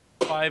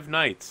 5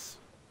 nights.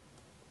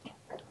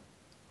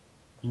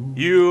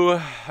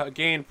 You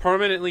gain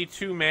permanently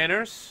 2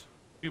 manners,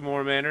 2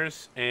 more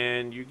manners,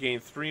 and you gain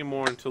 3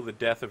 more until the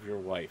death of your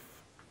wife.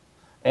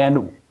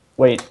 And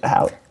wait,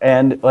 how?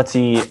 And let's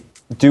see.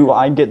 Do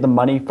I get the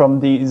money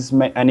from these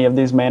any of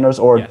these manors,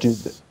 or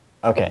Yes.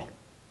 Okay.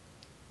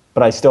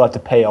 But I still have to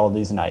pay all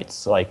these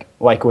nights, like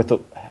with the.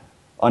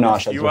 Oh no, I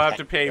should You have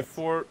to pay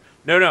for...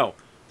 No.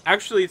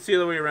 Actually, it's the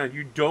other way around.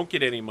 You don't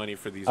get any money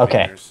for these Okay.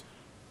 manors.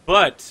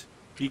 But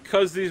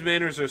because these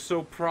manors are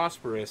so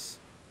prosperous,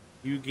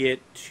 you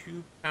get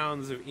 2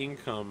 pounds of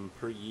income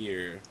per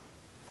year.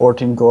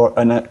 14 gore,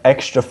 an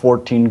extra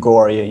 14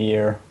 glory a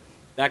year.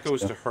 That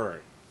goes to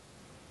her.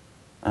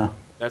 Oh.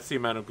 That's the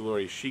amount of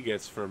glory she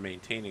gets for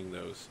maintaining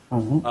those.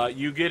 Mhm.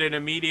 You get an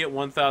immediate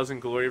 1,000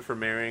 glory for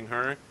marrying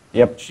her.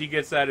 Yep. She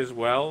gets that as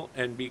well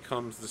and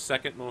becomes the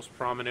second most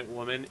prominent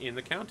woman in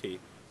the county.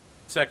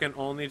 Second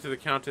only to the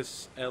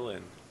Countess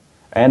Ellen.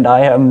 And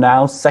I am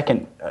now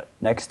second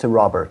next to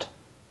Robert.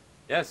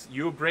 Yes,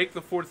 you break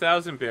the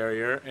 4,000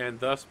 barrier and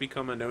thus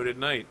become a noted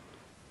knight,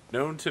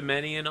 known to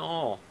many and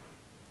all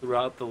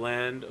throughout the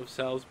land of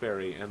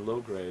Salisbury and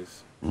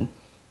Lowgrays.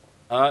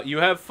 You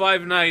have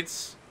 5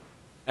 knights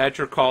at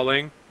your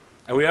calling,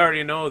 and we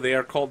already know they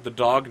are called the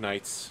Dog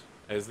Knights,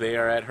 as they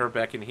are at her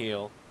beck and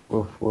heel.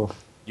 Woof,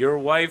 woof. Your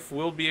wife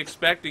will be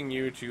expecting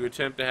you to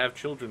attempt to have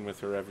children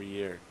with her every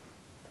year.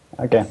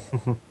 Okay.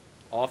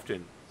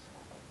 Often.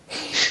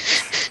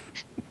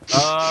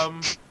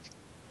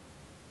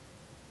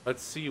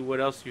 Let's see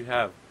what else you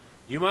have.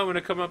 You might want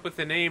to come up with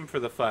a name for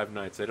the 5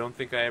 knights. I don't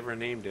think I ever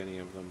named any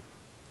of them.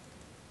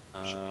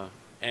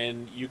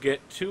 And you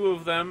get 2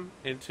 of them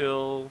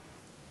until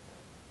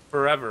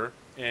forever,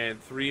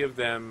 and 3 of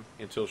them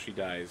until she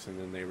dies, and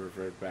then they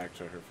revert back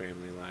to her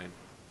family line.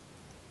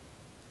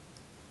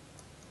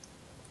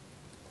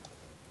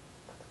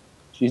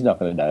 She's not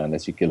gonna die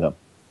unless you kill her,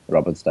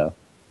 Robert style.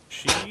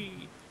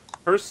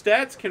 Her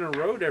stats can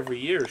erode every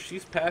year.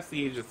 She's past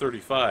the age of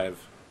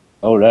 35.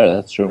 Oh, right,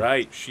 that's true.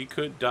 Right, she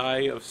could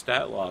die of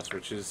stat loss,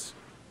 which is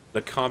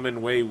the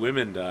common way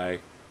women die.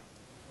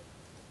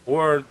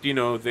 Or,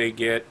 they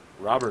get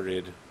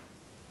Roberted.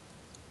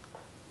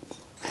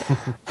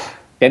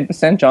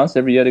 10% chance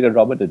every year to get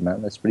Roberted,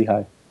 man. That's pretty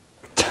high.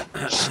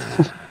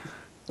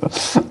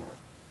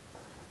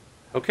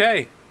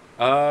 Okay.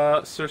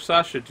 Sir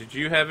Sasha, did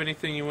you have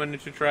anything you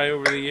wanted to try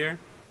over the year?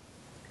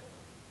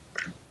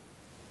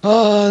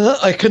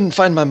 I couldn't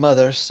find my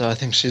mother, so I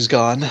think she's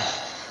gone.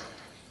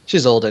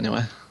 She's old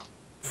anyway.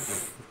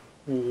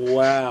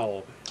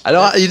 Wow. I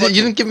don't. That's You didn't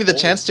fucking give me the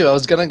old. chance to. I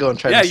was gonna go and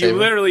try Yeah, to save you her.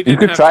 literally didn't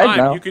could have try it time.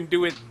 now. You can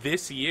do it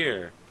this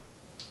year.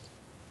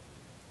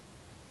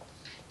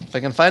 If I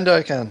can find her,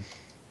 I can.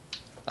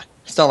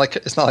 It's not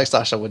like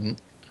Sasha wouldn't.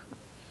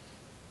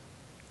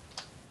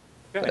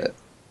 Okay.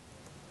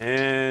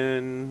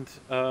 And,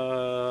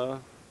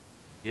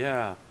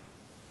 yeah.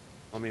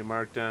 Let me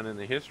mark down in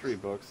the history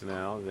books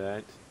now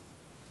that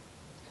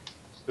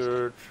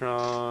Sir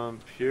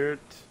Trumpet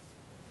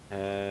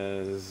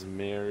has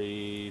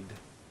married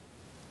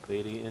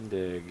Lady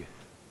Indig.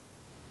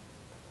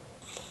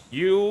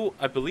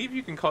 I believe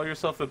you can call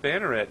yourself a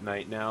banneret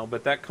knight now,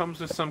 but that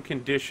comes with some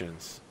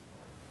conditions.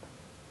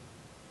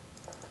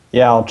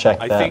 Yeah, I'll check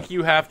I that. think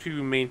you have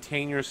to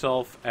maintain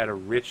yourself at a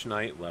rich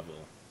knight level.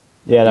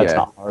 Yeah, that's Yeah.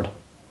 not hard.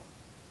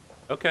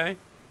 Okay.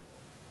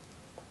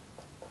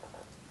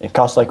 It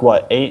costs like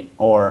what, 8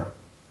 or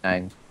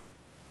 9.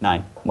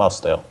 9? Well,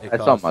 still. It That's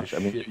not costs a much. I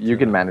mean, shit you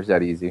can ton. manage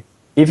that easy.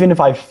 Even if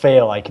I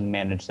fail, I can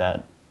manage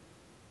that.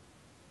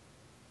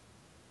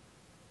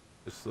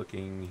 Just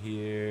looking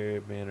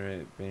here,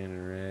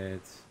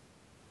 bannerets.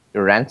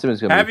 Your ransom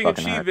is gonna Having be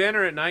fucking achieved high.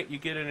 banner at night, you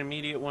get an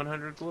immediate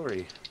 100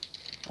 glory.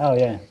 Oh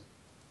yeah.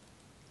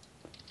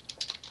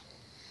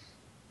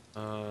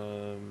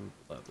 Blah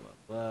blah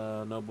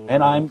Noble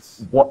And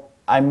knights.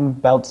 I'm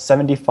about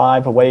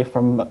 75 away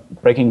from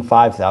breaking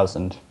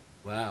 5,000.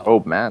 Wow.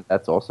 Oh man,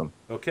 that's awesome.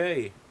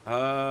 Okay. You've Guess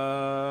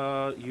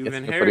you're putting all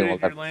inherited your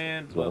that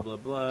land, as blah, well. blah,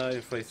 blah.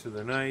 You fight through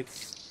the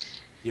knights.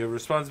 Your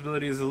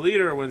responsibility as a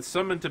leader. When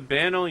summoned to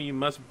battle, you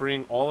must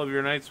bring all of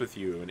your knights with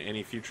you in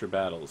any future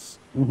battles.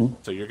 Mm-hmm.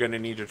 So you're going to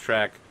need to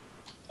track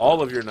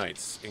all of your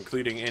knights,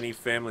 including any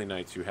family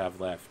knights you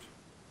have left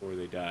before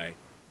they die.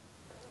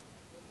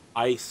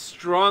 I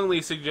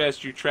strongly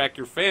suggest you track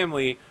your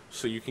family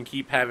so you can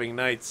keep having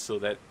knights so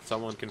that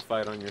someone can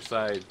fight on your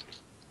side.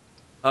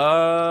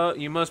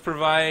 You must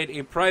provide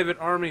a private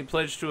army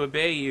pledged to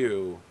obey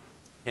you.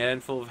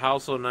 Handful of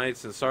household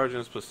knights and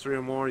sergeants plus 3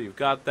 or more. You've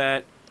got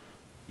that.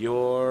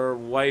 Your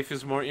wife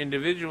is more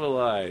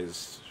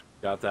individualized.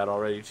 Got that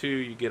already too.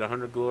 You get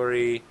 100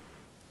 glory.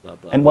 Blah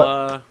blah And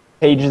blah. what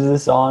page is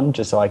this on?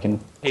 Just so I can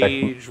check.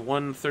 Page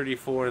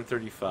 134 and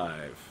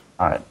 35.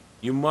 All right.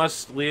 You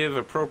must live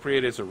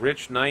appropriate as a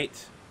rich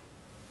knight.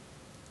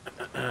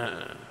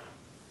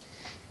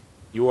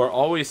 You are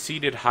always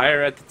seated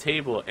higher at the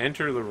table.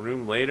 Enter the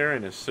room later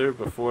and is served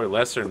before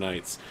lesser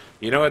knights.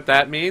 You know what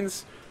that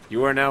means?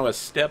 You are now a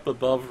step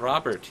above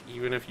Robert.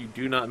 Even if you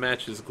do not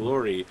match his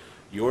glory,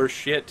 your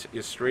shit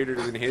is straighter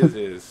than his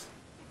is.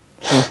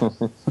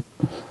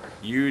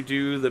 You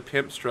do the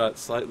pimp strut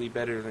slightly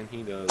better than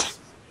he does.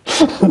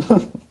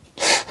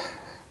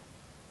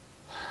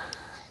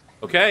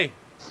 Okay.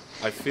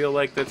 I feel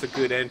like that's a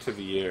good end to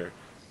the year.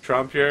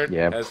 Trumpyard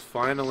has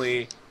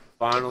finally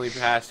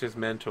passed his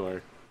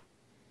mentor.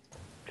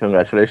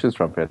 Congratulations,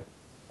 Trumpet.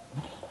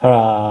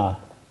 Hurrah.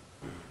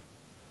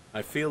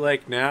 I feel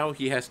like now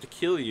he has to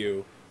kill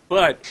you.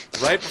 But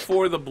right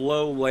before the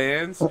blow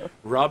lands,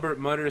 Robert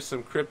mutters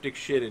some cryptic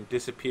shit and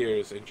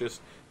disappears, and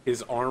just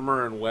his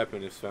armor and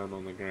weapon is found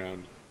on the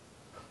ground.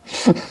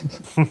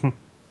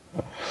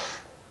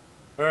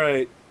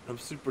 Alright, I'm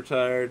super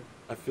tired.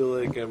 I feel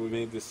like we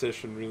made this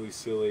session really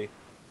silly.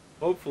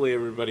 Hopefully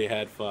everybody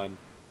had fun.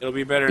 It'll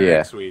be better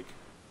next week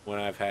when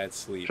I've had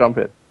sleep.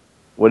 Trumpet,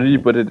 what did you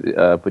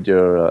put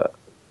your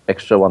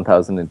extra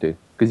 1,000 into?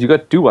 Because you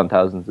got 2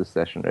 1,000s this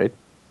session, right?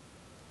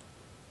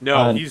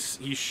 No, he's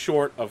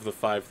short of the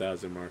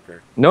 5,000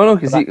 marker. No,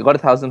 because he got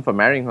 1,000 for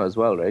marrying her as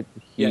well, right?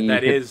 Yeah,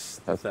 that is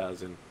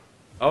 1,000.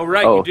 Oh,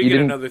 right, you did get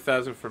another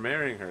 1,000 for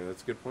marrying her.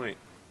 That's a good point.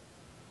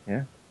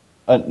 Yeah.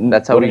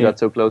 That's how we got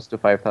so close to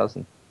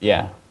 5,000.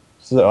 Yeah.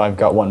 So I've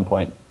got 1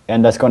 point.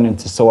 And that's going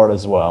into sword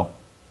as well.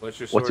 What's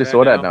your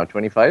sword at now?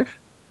 25?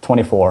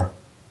 24.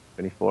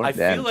 24? I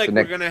feel like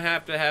we're going to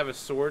have a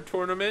sword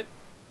tournament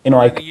in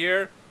during the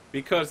year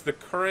because the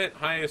current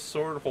highest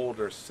sword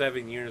holder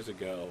 7 years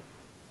ago,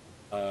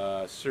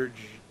 I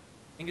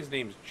think his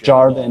name's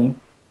Jarden,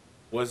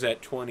 was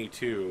at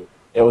 22.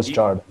 It was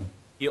Jarden.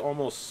 He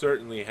almost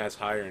certainly has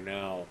higher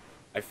now.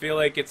 I feel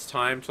like it's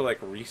time to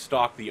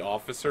restock the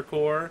officer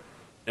corps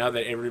now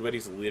that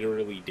everybody's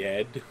literally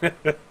dead,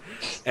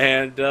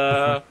 and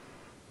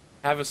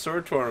have a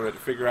sword tournament to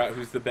figure out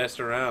who's the best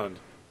around.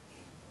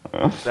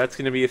 That's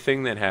going to be a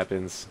thing that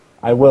happens.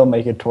 I will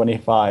make it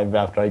 25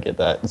 after I get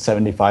that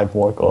 75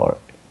 war glory.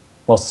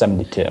 Well,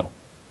 72.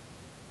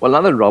 Well,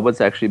 now that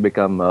Robert's actually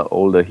become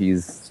older,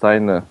 his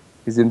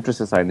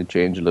interest is starting to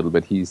change a little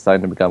bit. He's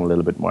starting to become a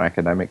little bit more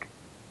academic.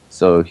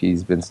 So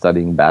he's been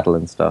studying battle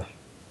and stuff.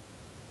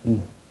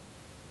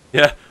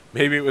 Yeah,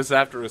 maybe it was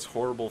after his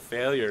horrible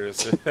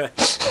failures.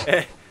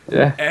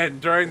 Yeah. And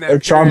during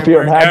that period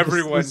where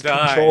everyone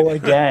died.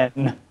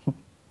 Again.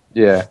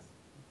 Yeah.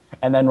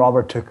 And then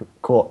Robert took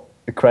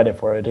credit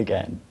for it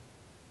again.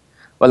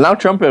 Well, now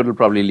Trumpet will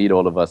probably lead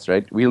all of us,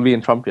 right? We'll be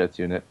in Trumpet's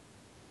unit.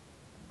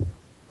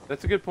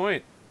 That's a good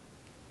point.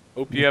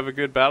 Hope you have a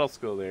good battle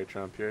skill there,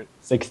 Trumpet.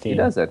 16. He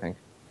does, I think.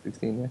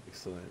 16, yeah.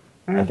 Excellent.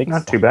 I think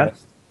not too bad.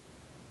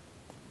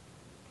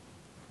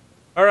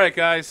 All right,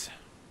 guys.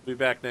 We'll be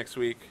back next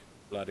week.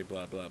 Blah,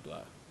 blah, blah,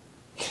 blah.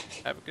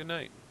 Have a good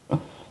night.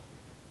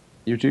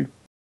 You too.